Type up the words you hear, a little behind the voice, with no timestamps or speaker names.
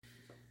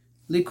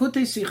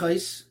Likutei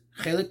Sichos,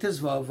 Chelik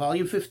Tezvav,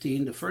 Volume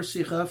 15, the first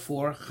Sicha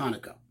for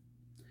Hanukkah.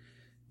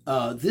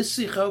 This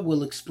Sicha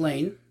will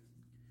explain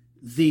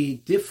the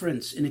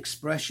difference in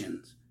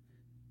expressions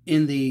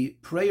in the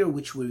prayer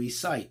which we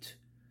recite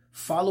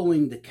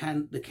following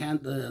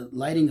the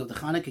lighting of the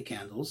Hanukkah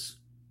candles,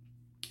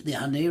 the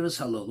Haneros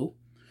Halolu,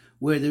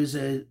 where there's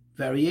a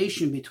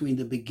variation between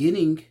the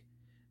beginning,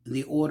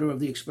 the order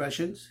of the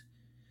expressions,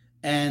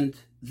 and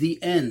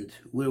the end,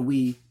 where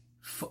we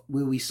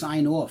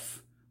sign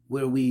off,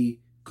 where we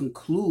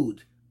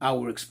conclude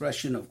our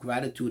expression of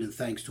gratitude and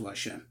thanks to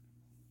Hashem.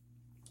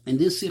 In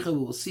this Sikha, we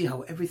will see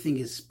how everything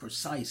is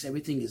precise,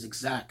 everything is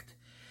exact,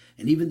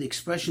 and even the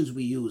expressions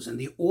we use and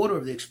the order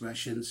of the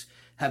expressions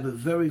have a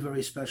very,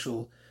 very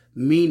special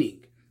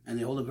meaning, and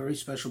they hold a very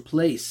special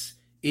place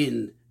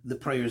in the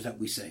prayers that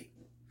we say.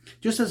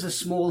 Just as a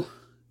small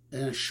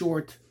and a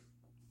short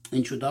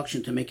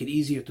introduction to make it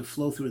easier to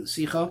flow through the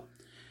Sikha,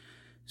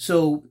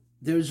 so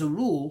there's a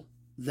rule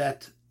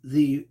that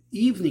the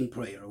evening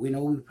prayer, we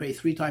know we pray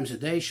 3 times a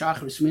day,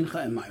 Shachris, Mincha,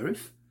 and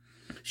Ma'ariv.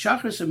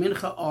 Shachris and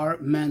Mincha are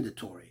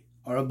mandatory,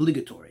 are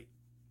obligatory,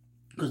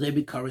 because they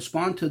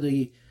correspond to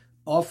the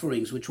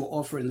offerings which were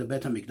offered in the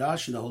Bet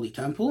HaMikdash, in the Holy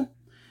Temple,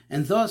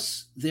 and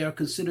thus they are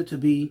considered to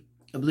be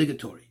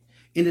obligatory.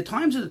 In the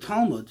times of the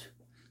Talmud,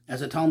 as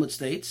the Talmud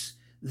states,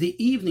 the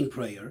evening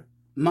prayer,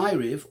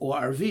 Ma'ariv or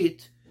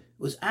Arvit,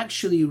 was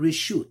actually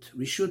Rishut.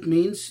 Rishut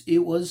means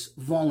it was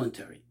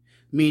voluntary,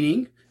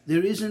 meaning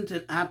there isn't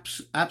an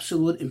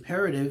absolute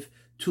imperative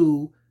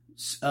to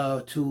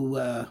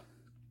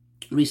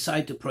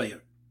recite the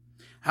prayer.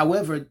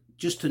 However,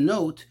 just to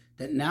note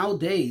that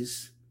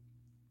nowadays,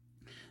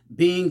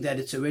 being that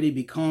it's already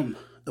become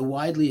a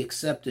widely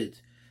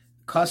accepted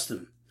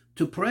custom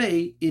to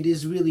pray, it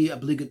is really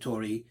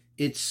obligatory.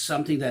 It's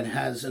something that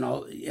has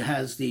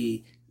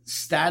the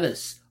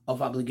status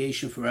of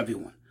obligation for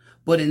everyone.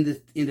 But in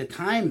the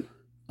time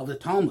of the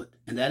Talmud,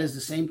 and that is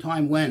the same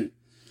time when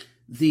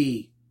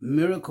the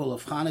miracle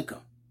of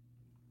Hanukkah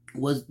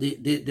was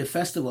the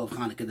festival of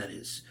Hanukkah, that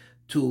is,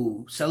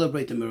 to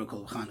celebrate the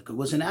miracle of Hanukkah,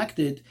 was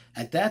enacted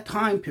at that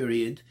time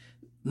period,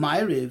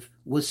 Ma'ariv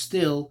was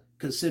still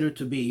considered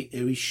to be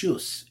a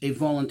rishus, a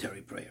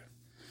voluntary prayer.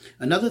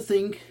 Another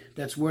thing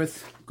that's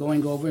worth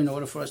going over in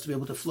order for us to be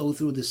able to flow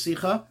through the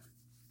Sikha,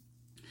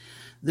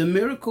 the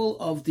miracle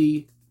of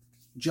the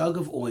jug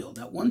of oil,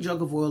 that one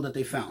jug of oil that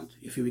they found.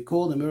 If you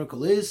recall, the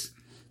miracle is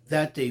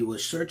that they were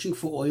searching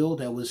for oil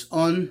that was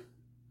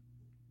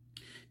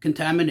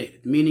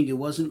uncontaminated, meaning it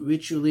wasn't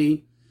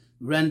ritually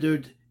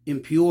rendered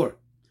impure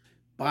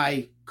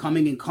by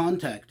coming in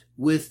contact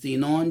with the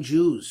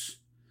non-Jews,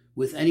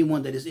 with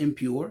anyone that is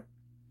impure.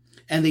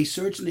 And they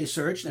searched,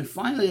 and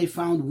finally they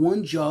found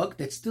one jug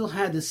that still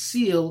had the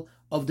seal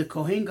of the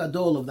Kohen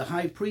Gadol, of the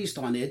high priest,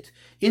 on it,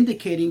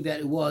 indicating that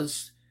it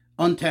was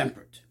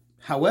untampered.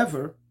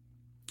 However,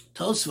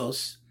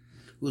 Tosfos,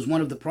 who is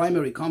one of the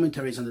primary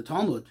commentaries on the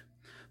Talmud,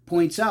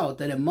 points out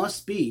that it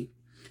must be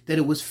that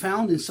it was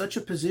found in such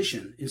a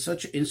position, in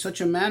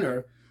such a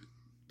manner,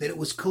 that it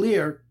was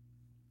clear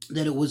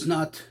that it was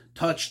not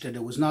touched, that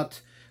it was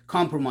not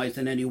compromised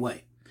in any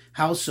way.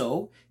 How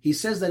so? He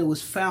says that it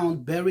was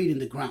found buried in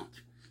the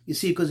ground. You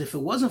see, because if it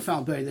wasn't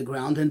found buried in the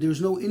ground, then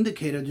there's no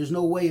indicator, there's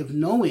no way of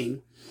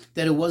knowing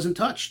that it wasn't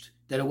touched,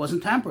 that it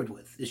wasn't tampered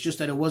with. It's just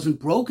that it wasn't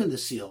broken, the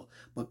seal.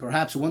 But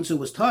perhaps once it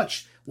was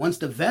touched, once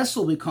the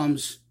vessel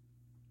becomes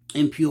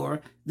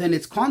impure, then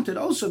its content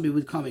also be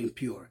becoming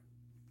impure.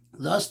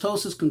 Thus,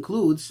 Tosas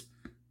concludes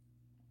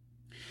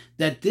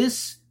that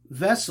this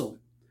vessel,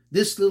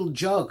 this little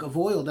jug of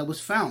oil that was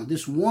found,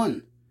 this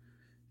one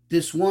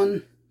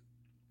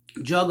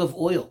jug of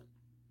oil,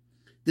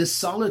 this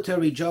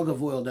solitary jug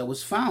of oil that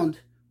was found,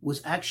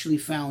 was actually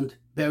found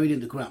buried in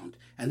the ground.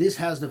 And this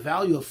has the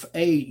value of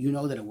A, you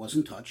know that it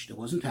wasn't touched, it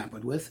wasn't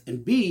tampered with,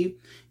 and B,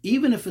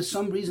 even if for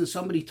some reason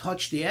somebody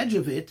touched the edge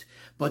of it,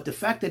 but the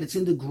fact that it's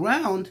in the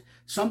ground,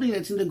 something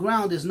that's in the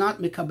ground is not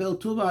mikabel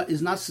tuba,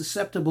 is not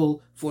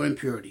susceptible for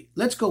impurity.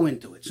 Let's go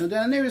into it. So the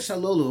Haneros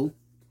Halolu,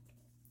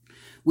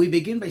 we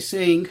begin by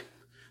saying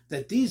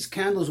that these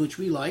candles which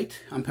we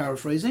light, I'm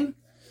paraphrasing,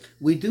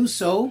 we do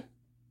so,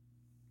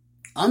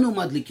 anu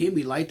madlikim,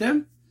 we light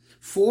them,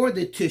 for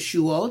the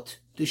teshuot.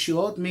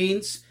 Teshuot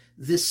means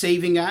the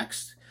saving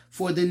acts,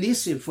 for the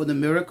nisim, for the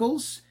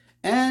miracles,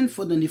 and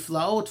for the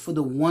niflaot, for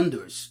the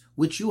wonders,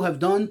 which you have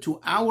done to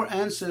our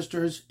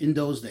ancestors in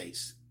those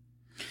days.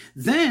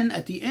 Then,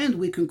 at the end,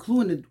 we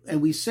conclude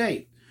and we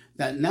say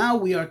that now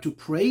we are to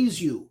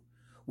praise you,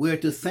 we are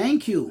to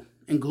thank you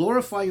and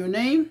glorify your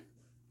name,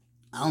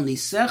 al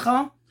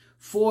nisecha,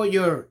 for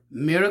your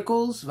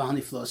miracles, v'al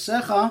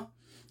niflosecha,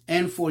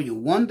 and for your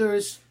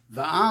wonders,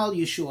 v'al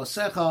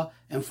yeshuasecha,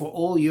 and for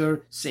all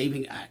your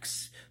saving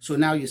acts. So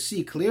now you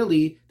see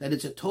clearly that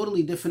it's a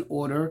totally different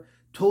order,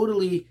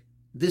 totally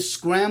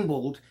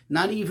scrambled,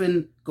 not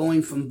even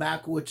going from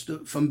backwards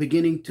from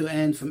beginning to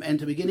end, from end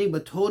to beginning,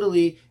 but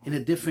totally in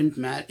a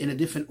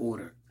different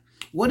order.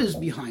 What is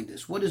behind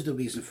this? What is the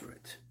reason for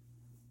it?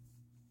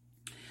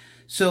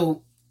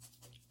 So,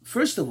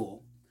 first of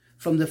all,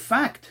 from the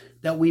fact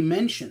that we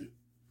mention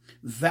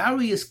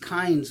various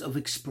kinds of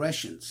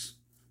expressions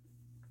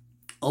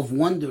of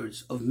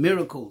wonders, of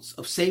miracles,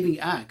 of saving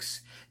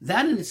acts,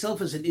 that in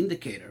itself is an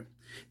indicator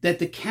that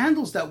the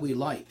candles that we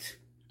light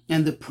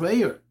and the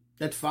prayer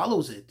that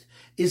follows it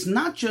is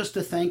not just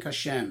to thank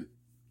Hashem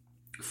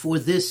for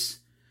this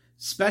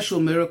special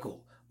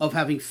miracle of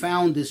having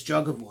found this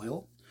jug of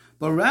oil,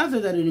 but rather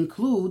that it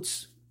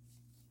includes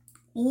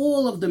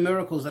all of the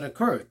miracles that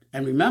occurred.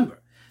 And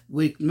remember,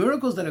 with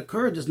miracles that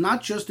occurred is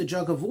not just the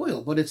jug of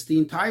oil, but it's the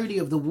entirety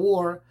of the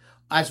war.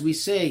 As we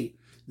say,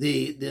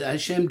 the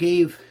Hashem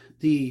gave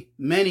the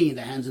many in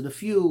the hands of the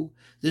few,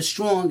 the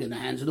strong in the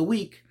hands of the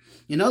weak.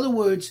 In other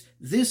words,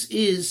 this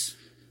is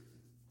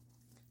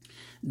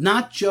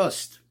not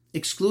just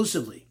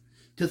exclusively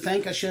to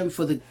thank Hashem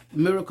for the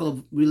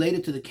miracle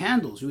related to the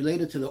candles,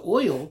 related to the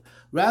oil,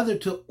 rather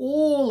to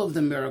all of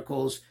the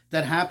miracles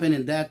that happened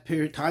in that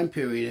time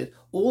period,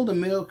 all the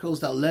miracles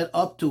that led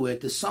up to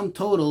it, the sum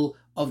total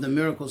of the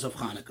miracles of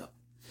Hanukkah.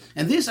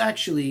 And this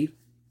actually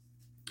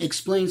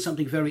explains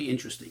something very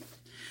interesting.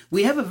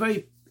 We have a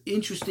very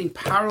interesting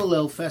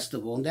parallel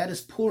festival, and that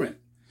is Purim.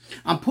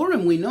 On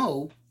Purim, we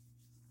know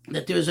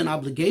that there's an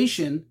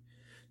obligation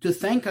to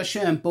thank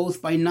Hashem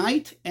both by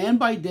night and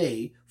by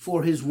day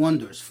for his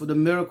wonders, for the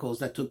miracles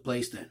that took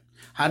place then.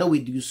 How do we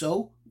do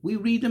so? We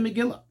read the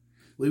Megillah.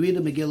 We read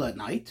the Megillah at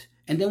night,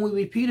 and then we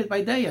repeat it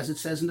by day, as it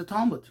says in the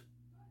Talmud,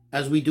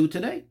 as we do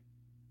today.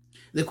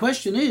 The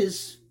question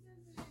is,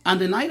 on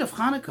the night of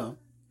Hanukkah,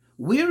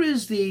 where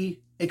is the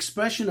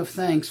expression of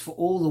thanks for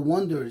all the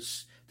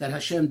wonders that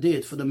Hashem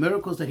did, for the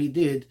miracles that he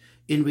did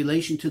in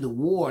relation to the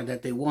war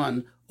that they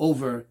won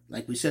over,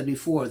 like we said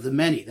before, the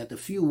many, that the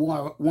few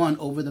won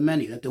over the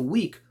many, that the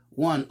weak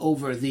won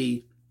over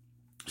the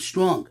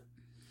strong.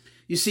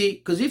 You see,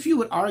 because if you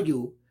would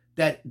argue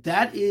that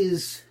that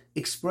is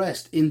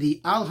expressed in the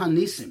Al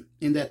Hanisim,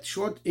 in that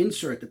short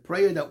insert, the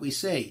prayer that we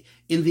say,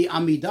 in the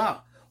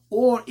Amidah,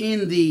 or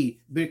in the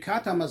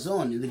Birkat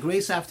Hamazon, in the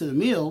grace after the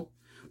meal,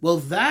 well,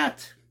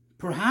 that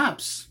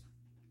perhaps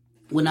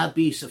would not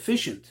be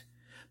sufficient.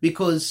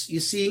 Because,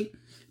 you see,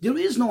 there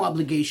is no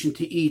obligation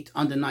to eat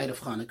on the night of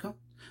Hanukkah.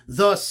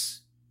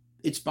 Thus,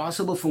 it's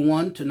possible for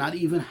one to not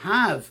even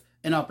have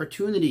an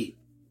opportunity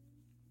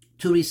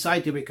to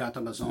recite the Birkat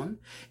Hamazon.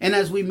 And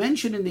as we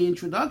mentioned in the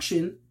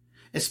introduction,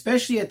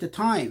 especially at the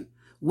time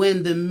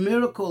when the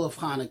miracle of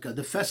Hanukkah,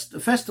 the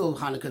festival of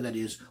Hanukkah that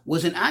is,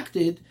 was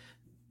enacted,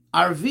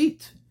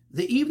 Arvit,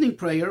 the evening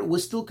prayer,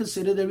 was still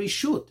considered a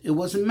reshut. It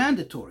wasn't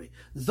mandatory.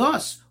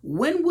 Thus,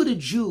 when would a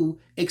Jew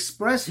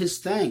express his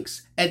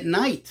thanks at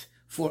night?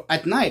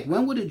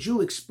 When would a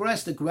Jew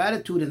express the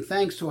gratitude and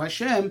thanks to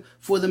Hashem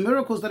for the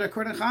miracles that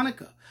occurred in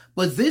Hanukkah?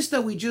 But this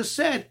that we just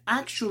said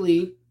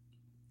actually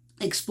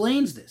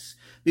explains this,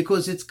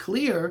 because it's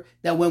clear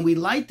that when we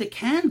light the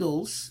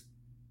candles,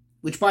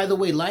 which, by the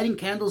way, lighting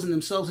candles in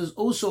themselves is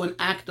also an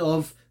act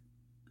of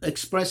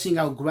expressing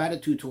our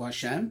gratitude to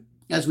Hashem,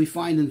 as we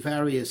find in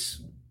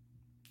various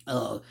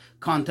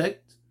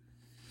contexts,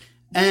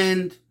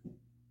 and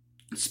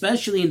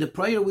especially in the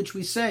prayer which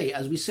we say,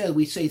 as we said,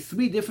 we say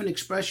three different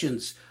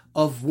expressions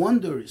of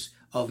wonders,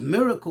 of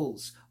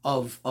miracles,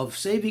 of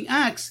saving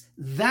acts.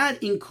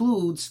 That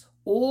includes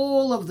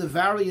all of the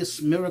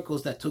various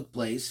miracles that took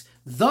place.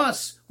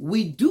 Thus,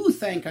 we do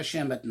thank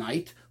Hashem at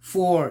night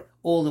for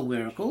all the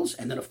miracles,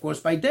 and then, of course,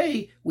 by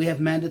day, we have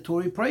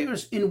mandatory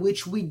prayers in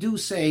which we do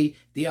say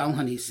the Al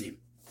Hanisim.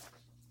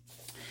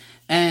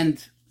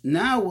 And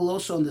now we'll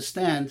also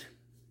understand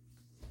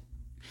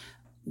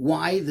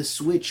why the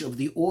switch of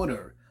the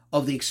order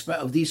of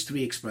these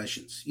three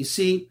expressions. You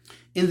see,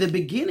 in the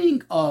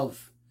beginning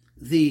of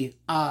the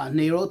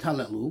Neirot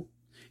Hallelu,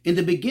 in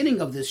the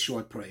beginning of this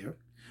short prayer,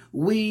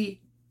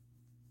 we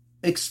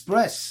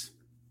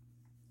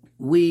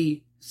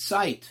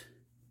cite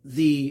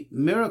the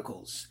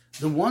miracles,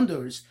 the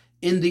wonders,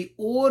 in the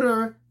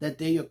order that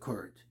they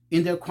occurred,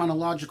 in their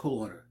chronological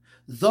order.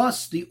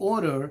 Thus, the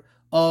order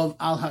of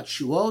Al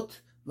Hatshuot,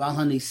 Val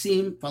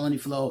Hanisim, Val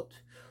Haniflaot,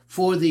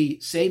 for the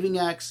saving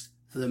acts,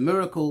 for the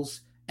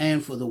miracles,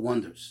 and for the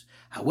wonders.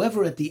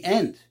 However, at the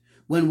end,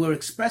 when we're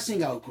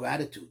expressing our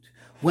gratitude,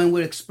 when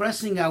we're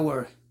expressing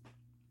our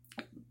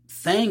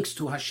thanks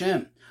to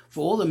Hashem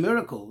for all the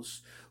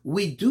miracles,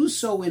 we do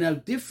so in a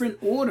different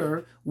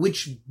order,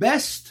 which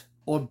best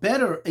or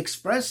better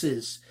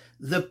expresses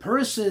the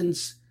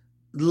person's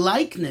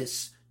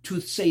likeness to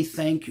say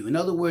thank you. In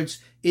other words,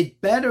 it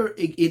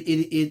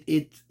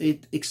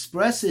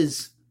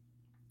expresses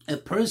a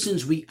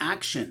person's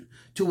reaction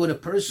to what a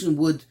person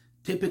would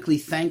typically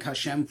thank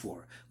Hashem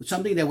for.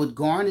 Something that would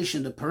garnish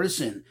in the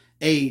person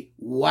a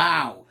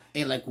wow,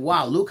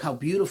 look how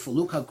beautiful,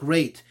 look how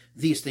great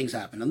these things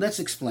happen. And let's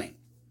explain.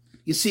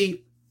 You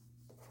see,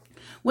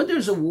 when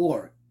there's a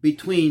war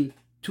between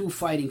two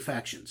fighting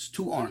factions,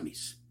 two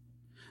armies,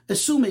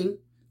 assuming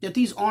that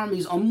these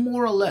armies are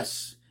more or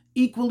less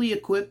equally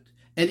equipped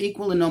and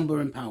equal in number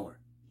and power,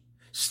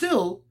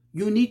 still,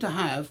 you need to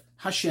have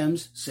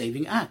Hashem's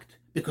saving act,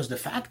 because the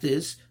fact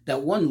is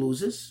that one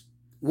loses,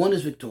 one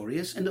is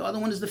victorious, and the other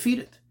one is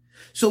defeated.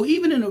 So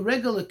even in a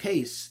regular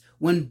case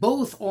when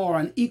both are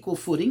on equal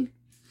footing,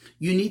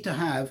 you need to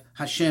have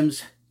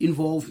Hashem's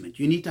involvement.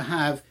 You need to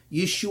have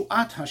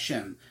Yeshuat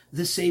Hashem,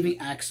 the saving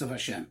acts of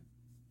Hashem.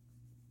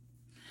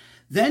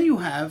 Then you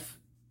have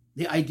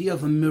the idea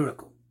of a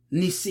miracle,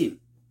 Nisim.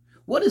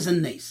 What is a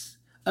nes?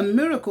 A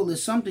miracle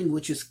is something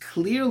which is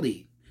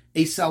clearly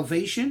a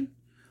salvation,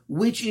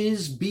 which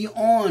is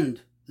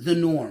beyond the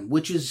norm,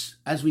 which is,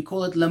 as we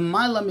call it,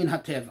 Lamayla min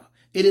hateva.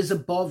 It is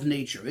above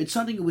nature. It's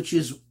something which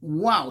is,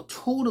 wow,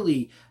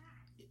 totally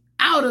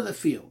out of the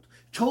field,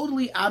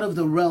 totally out of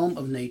the realm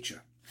of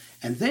nature.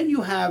 And then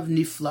you have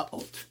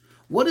niflaot.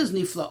 What is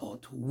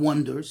niflaot?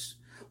 Wonders.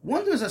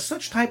 Wonders are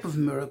such type of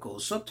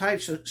miracles,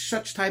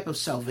 such type of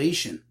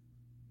salvation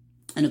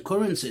and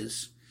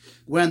occurrences,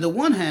 where on the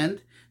one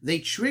hand, they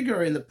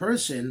trigger in the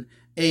person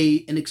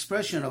an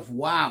expression of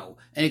wow,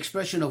 an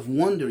expression of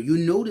wonder. You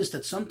notice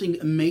that something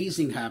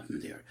amazing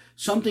happened there.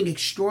 Something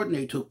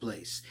extraordinary took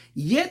place.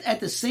 Yet at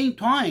the same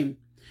time,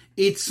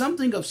 it's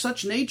something of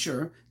such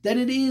nature that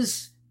it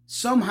is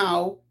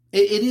somehow,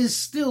 it is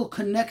still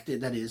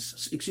connected, it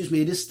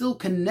is still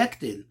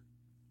connected,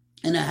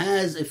 and it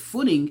has a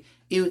footing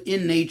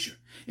in nature.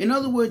 In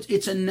other words,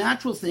 it's a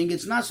natural thing.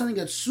 It's not something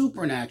that's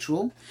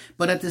supernatural,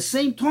 but at the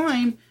same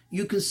time,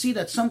 you can see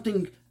that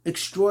something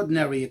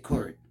extraordinary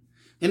occurred.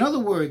 In other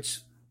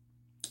words,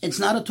 it's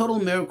not a total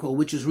miracle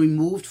which is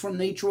removed from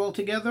nature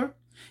altogether,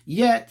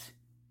 yet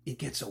it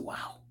gets a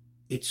wow.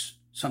 It's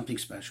something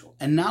special.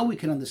 And now we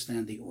can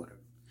understand the order.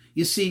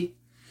 You see,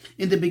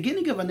 in the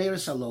beginning of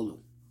Haneres Halolu,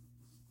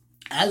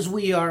 as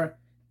we are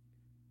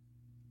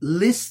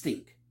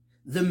listing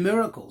the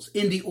miracles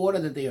in the order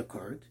that they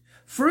occurred,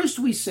 first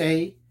we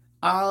say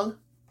Al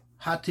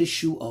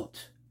HaTeshuot,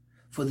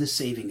 for the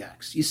saving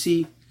acts. You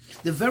see,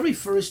 the very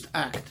first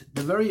act,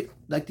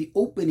 the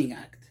opening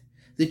act,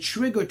 the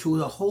trigger to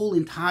the whole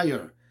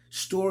entire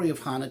story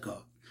of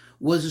Hanukkah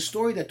was a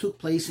story that took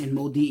place in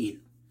Modi'in.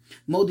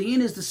 Modi'in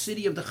is the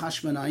city of the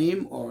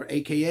Hashmonaim, or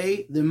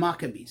aka the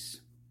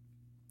Maccabees.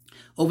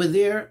 Over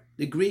there,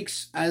 the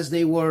Greeks, as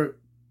they were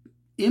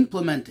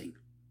implementing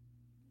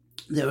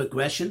their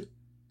aggression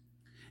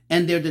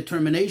and their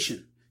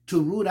determination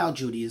to root out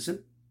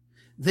Judaism,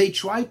 they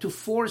tried to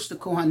force the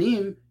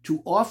Kohanim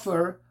to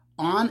offer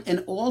on an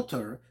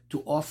altar,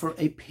 to offer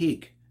a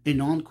pig, a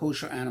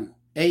non-kosher animal.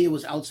 A, it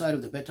was outside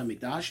of the Bet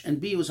HaMikdash,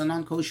 and B, it was a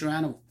non-kosher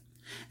animal.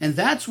 And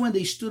that's when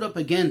they stood up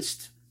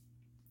against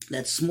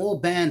that small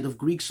band of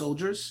Greek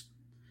soldiers,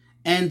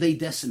 and they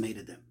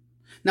decimated them.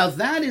 Now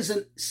that is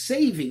a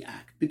saving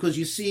act, because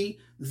you see,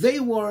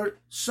 they were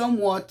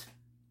somewhat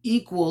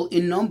equal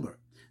in number.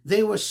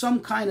 There was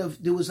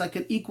like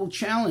an equal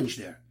challenge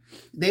there.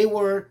 They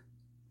were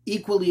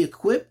equally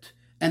equipped,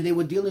 and they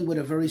were dealing with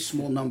a very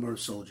small number of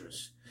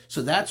soldiers.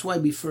 So that's why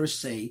we first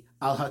say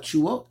Al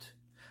HaTeshuot.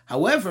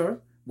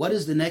 However, what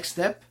is the next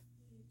step?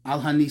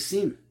 Al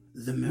HaNisim,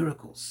 the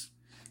miracles.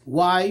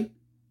 Why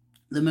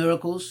the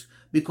miracles?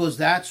 Because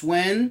that's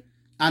when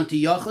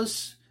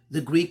Antiochus,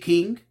 the Greek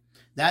king,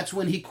 that's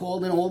when he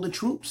called in all the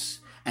troops.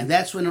 And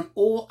that's when an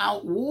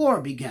all-out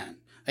war began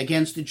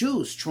against the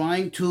Jews,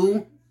 trying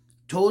to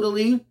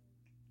totally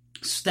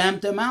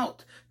stamp them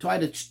out,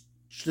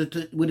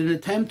 with an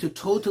attempt to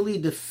totally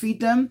defeat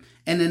them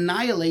and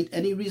annihilate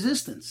any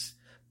resistance.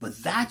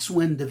 But that's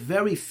when the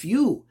very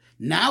few,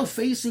 now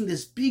facing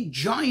this big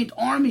giant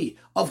army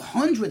of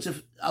hundreds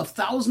of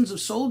thousands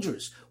of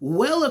soldiers,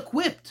 well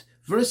equipped,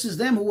 versus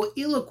them who were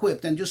ill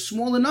equipped and just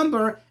smaller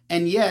number,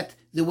 and yet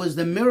there was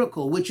the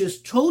miracle which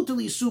is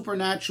totally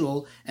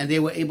supernatural, and they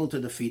were able to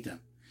defeat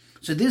them.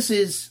 So this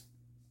is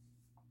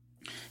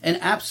an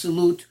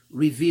absolute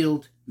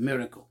revealed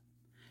miracle.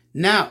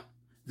 Now,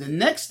 the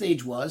next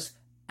stage was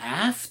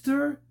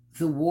after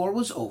the war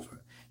was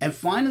over, and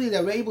finally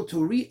they were able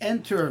to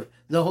re-enter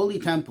the Holy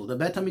Temple, the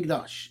Bet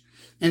HaMikdash,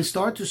 and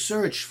start to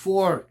search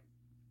for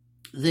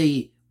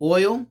the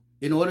oil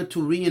in order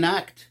to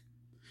reenact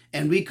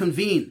and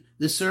reconvene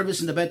the service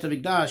in the Bet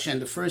HaMikdash,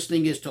 and the first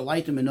thing is to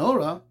light the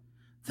menorah.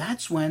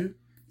 That's when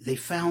they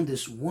found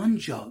this one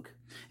jug.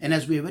 And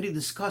as we already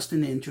discussed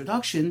in the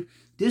introduction,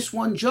 this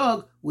one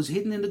jug was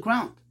hidden in the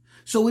ground.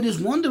 So it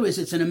is wondrous.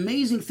 It's an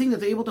amazing thing that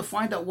they're able to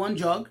find that one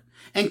jug.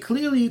 And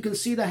clearly you can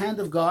see the hand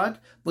of God,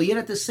 but yet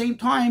at the same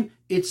time,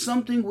 it's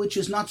something which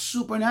is not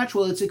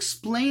supernatural. It's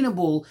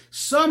explainable.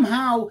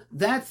 Somehow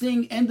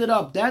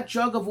that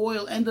jug of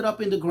oil ended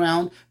up in the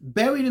ground,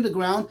 buried in the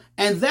ground,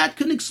 and that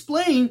can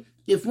explain,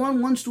 if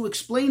one wants to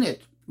explain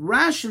it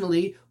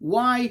rationally,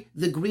 why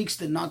the Greeks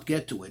did not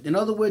get to it. In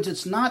other words,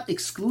 it's not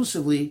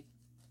exclusively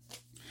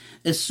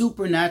a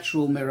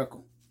supernatural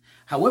miracle.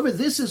 However,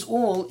 this is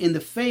all in the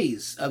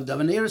phase of the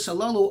Haneres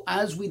Halolu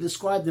as we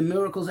describe the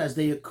miracles as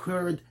they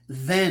occurred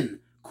then,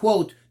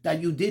 quote, that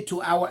you did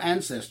to our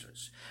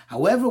ancestors.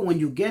 However, when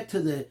you get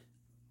to the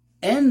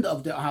end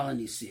of the Al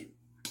HaNisim,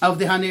 of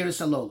the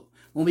Haneres Halolu,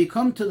 when we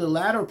come to the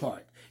latter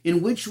part,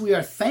 in which we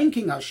are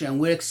thanking Hashem,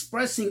 we're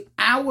expressing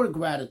our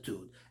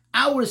gratitude,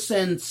 our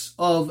sense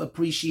of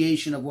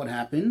appreciation of what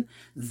happened,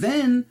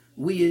 then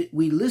we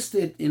list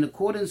it in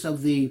accordance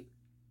of the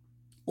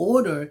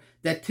order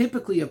that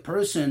typically a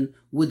person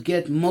would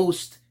get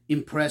most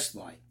impressed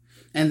by.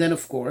 And then,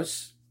 of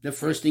course, the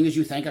first thing is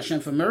you thank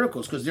Hashem for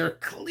miracles, because they're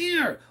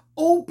clear,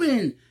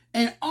 open,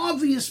 and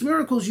obvious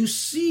miracles. You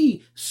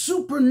see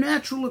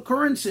supernatural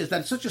occurrences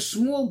that such a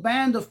small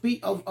band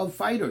of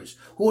fighters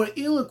who are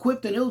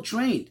ill-equipped and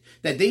ill-trained,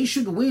 that they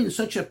should win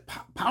such a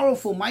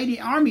powerful, mighty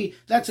army.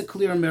 That's a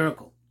clear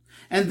miracle.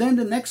 And then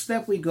the next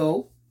step we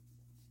go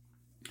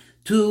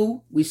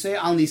to, we say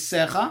Al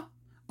Nisecha,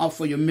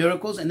 for your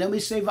miracles, and then we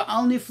say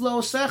Va'al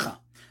Niflaosecha,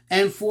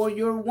 and for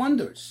your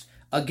wonders.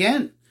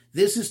 Again,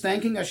 this is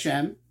thanking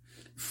Hashem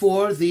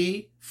for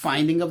the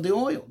finding of the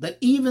oil. That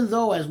even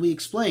though, as we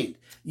explained,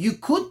 you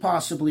could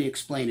possibly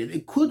explain it,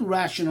 it could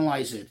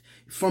rationalize it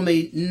from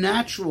a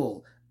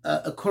natural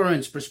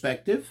occurrence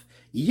perspective,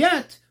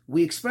 yet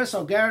we express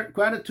our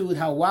gratitude,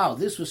 how, wow,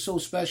 this was so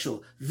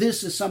special.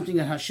 This is something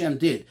that Hashem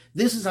did.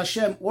 This is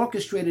Hashem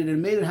orchestrated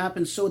and made it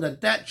happen so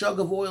that that jug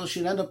of oil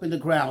should end up in the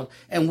ground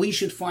and we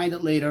should find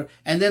it later.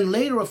 And then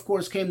later, of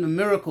course, came the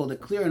miracle, the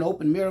clear and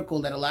open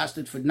miracle that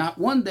lasted for not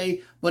 1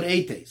 day, but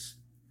 8 days.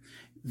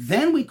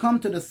 Then we come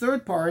to the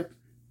third part,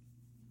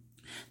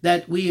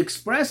 that we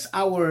express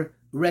our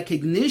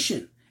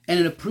recognition and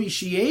an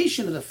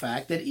appreciation of the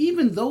fact that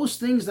even those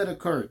things that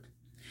occurred,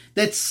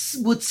 that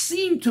would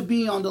seem to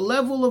be on the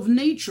level of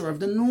nature, of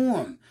the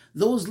norm,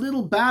 those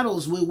little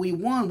battles where we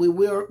won, we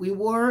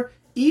were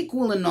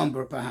equal in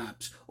number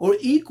perhaps, or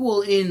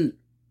equal in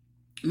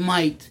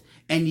might,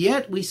 and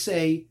yet we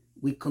say,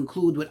 we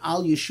conclude with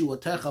Al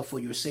Yeshuatecha, for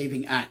your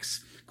saving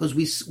acts. Because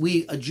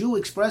a Jew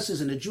expresses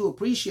and a Jew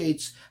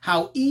appreciates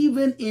how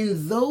even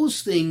in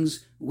those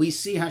things we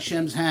see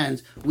Hashem's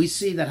hands. We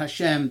see that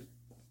Hashem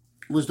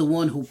was the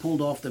one who pulled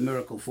off the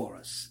miracle for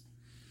us.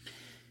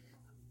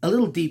 A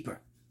little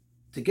deeper,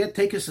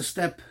 take us a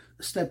step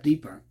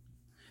deeper.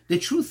 The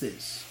truth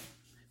is,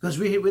 because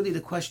really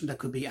the question that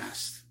could be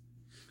asked,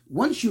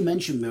 once you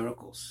mention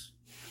miracles,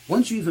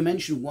 once you even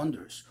mention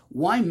wonders,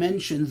 why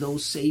mention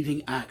those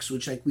saving acts,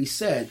 which, like we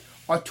said,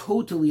 are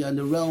totally in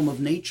the realm of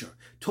nature,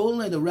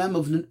 totally in the realm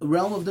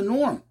of the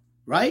norm,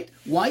 right?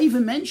 Why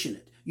even mention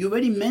it? You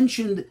already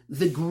mentioned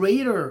the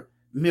greater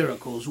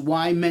miracles.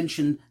 Why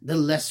mention the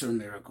lesser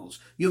miracles?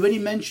 You already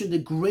mentioned the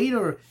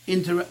greater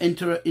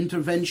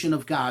intervention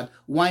of God.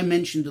 Why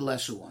mention the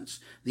lesser ones?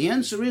 The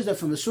answer is that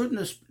from a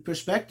certain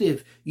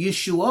perspective,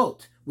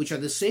 Yeshuot, which are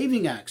the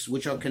saving acts,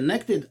 which are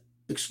connected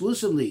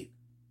exclusively,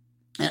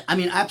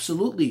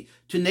 absolutely,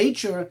 to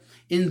nature,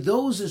 in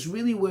those is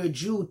really where a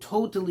Jew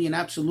totally and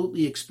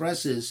absolutely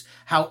expresses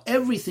how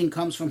everything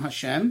comes from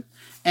Hashem.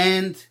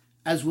 And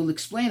as we'll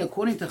explain,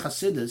 according to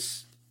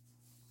Chassidus,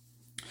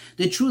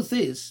 the truth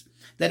is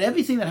that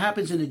everything that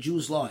happens in a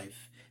Jew's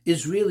life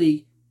is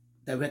really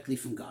directly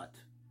from God.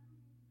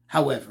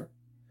 However,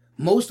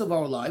 most of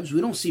our lives, we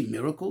don't see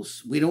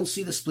miracles. We don't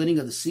see the splitting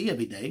of the sea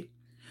every day.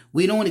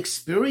 We don't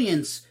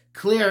experience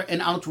clear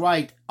and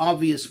outright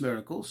obvious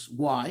miracles.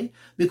 Why?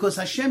 Because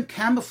Hashem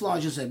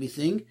camouflages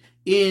everything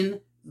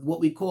in what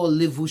we call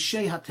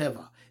livushei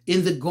hateva,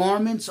 in the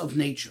garments of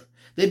nature.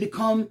 They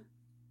become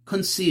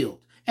concealed.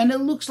 And it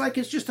looks like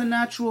it's just a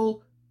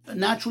natural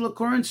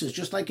occurrences,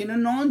 just like in a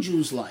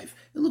non-Jew's life.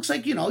 It looks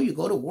like, you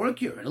go to work,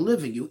 you're in a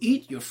living, you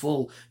eat, you're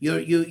full,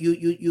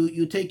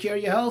 you take care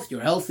of your health,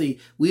 you're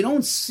healthy. We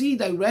don't see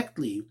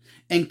directly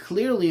and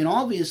clearly and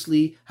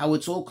obviously how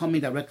it's all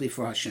coming directly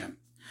for Hashem.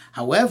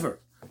 However,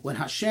 when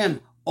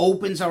Hashem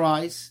opens our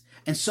eyes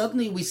and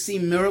suddenly we see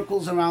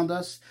miracles around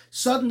us,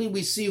 suddenly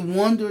we see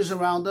wonders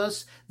around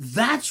us,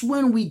 that's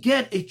when we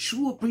get a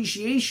true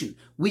appreciation.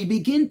 We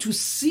begin to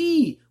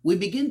see, we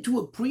begin to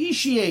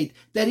appreciate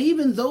that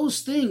even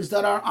those things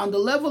that are on the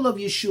level of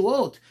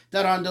Yeshuot,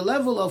 that are on the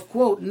level of,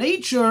 quote,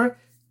 nature,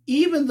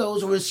 even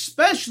those, or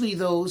especially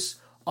those,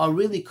 are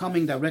really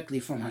coming directly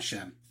from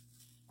Hashem.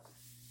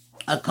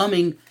 Are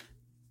coming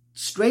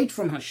straight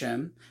from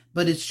Hashem,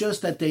 but it's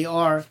just that they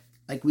are,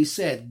 like we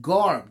said,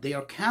 garbed. They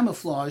are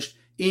camouflaged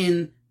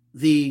in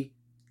the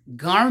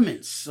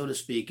garments, so to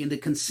speak, in the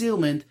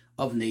concealment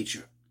of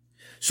nature.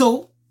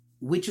 So,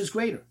 which is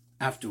greater,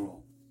 after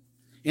all?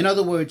 In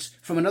other words,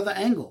 from another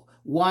angle,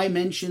 why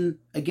mention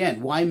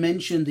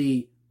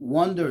the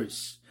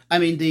wonders?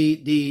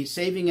 The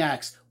saving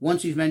acts,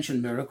 once you've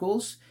mentioned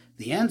miracles?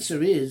 The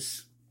answer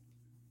is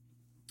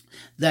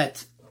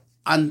that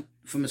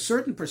from a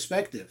certain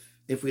perspective,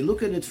 if we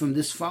look at it from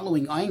this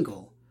following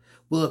angle,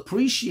 we'll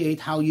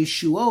appreciate how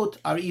Yeshuot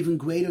are even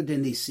greater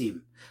than they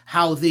seem.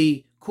 How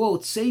the,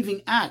 quote,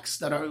 saving acts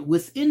that are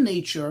within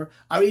nature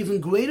are even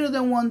greater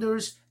than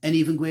wonders and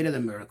even greater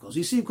than miracles.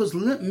 You see, because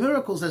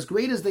miracles, as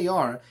great as they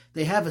are,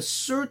 they have a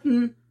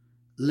certain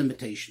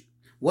limitation.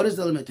 What is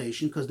the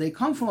limitation? Because they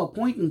come from a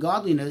point in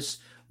godliness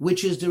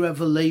which is the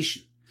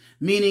revelation.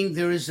 Meaning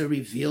there is a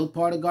revealed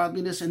part of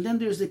godliness, and then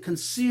there's the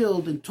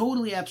concealed and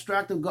totally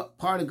abstracted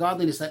part of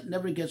godliness that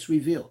never gets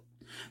revealed.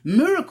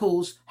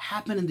 Miracles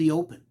happen in the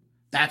open.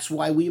 That's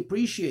why we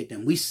appreciate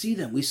them. We see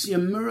them. We see a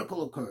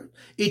miracle occur.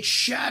 It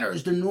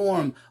shatters the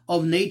norm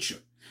of nature.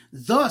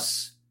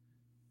 Thus,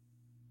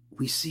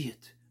 we see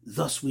it.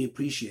 Thus, we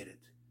appreciate it.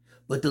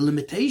 But the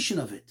limitation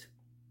of it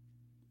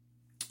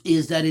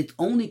is that it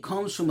only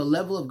comes from a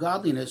level of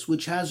godliness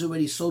which has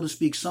already, so to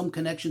speak, some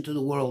connection to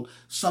the world,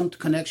 some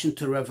connection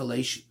to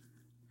revelation.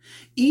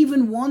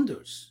 Even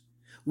wonders,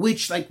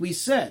 which, like we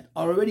said,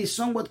 are already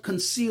somewhat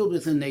concealed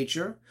within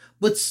nature,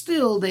 but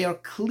still they are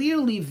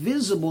clearly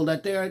visible,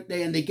 that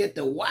and they get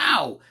the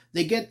wow,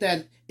 they get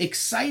that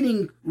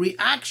exciting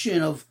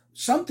reaction of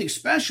something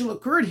special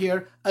occurred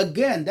here.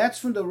 Again, that's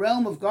from the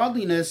realm of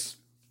godliness,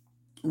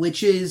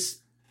 which is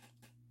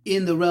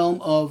in the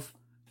realm of,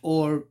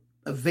 or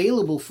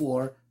available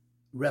for,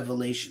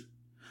 revelation.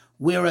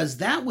 Whereas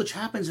that which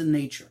happens in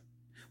nature,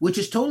 which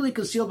is totally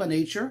concealed by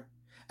nature,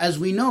 as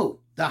we know,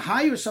 the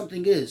higher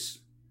something is,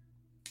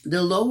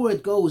 the lower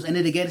it goes, and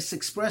it gets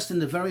expressed in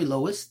the very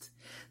lowest.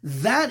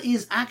 That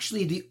is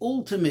actually the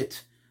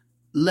ultimate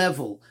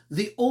level.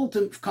 The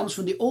ultimate comes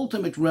from the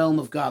ultimate realm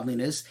of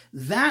godliness,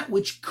 that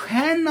which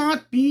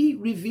cannot be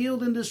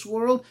revealed in this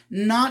world,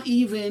 not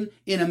even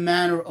in a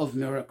manner of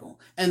miracle.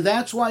 And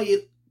that's why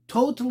it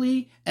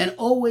totally and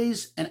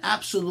always and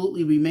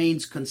absolutely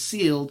remains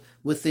concealed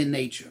within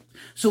nature.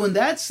 So in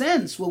that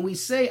sense, when we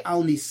say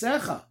al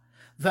nisecha,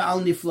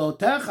 va'al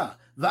niflotecha,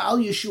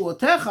 va'al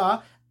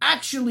yeshuotecha,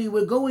 actually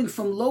we're going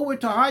from lower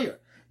to higher.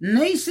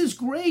 Nes is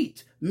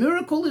great,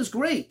 miracle is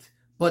great,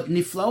 but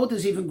niflaot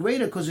is even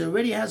greater because it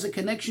already has a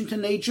connection to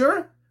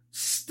nature.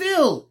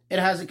 Still, it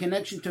has a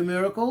connection to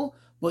miracle,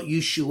 but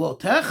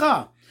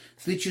yeshuotecha,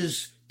 which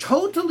is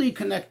totally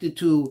connected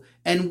to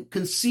and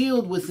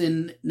concealed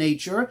within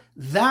nature,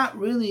 that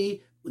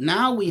really,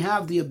 now we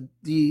have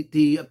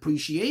the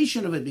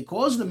appreciation of it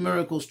because the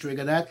miracles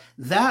trigger that.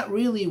 That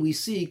really we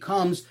see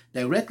comes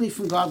directly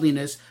from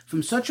godliness,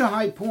 from such a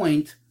high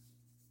point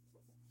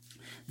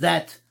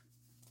that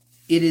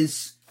it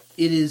is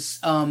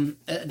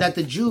that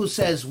the Jew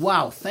says,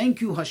 wow,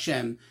 thank you,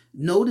 Hashem,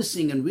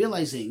 noticing and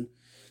realizing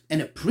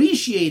and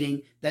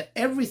appreciating that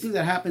everything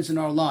that happens in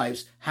our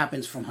lives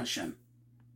happens from Hashem.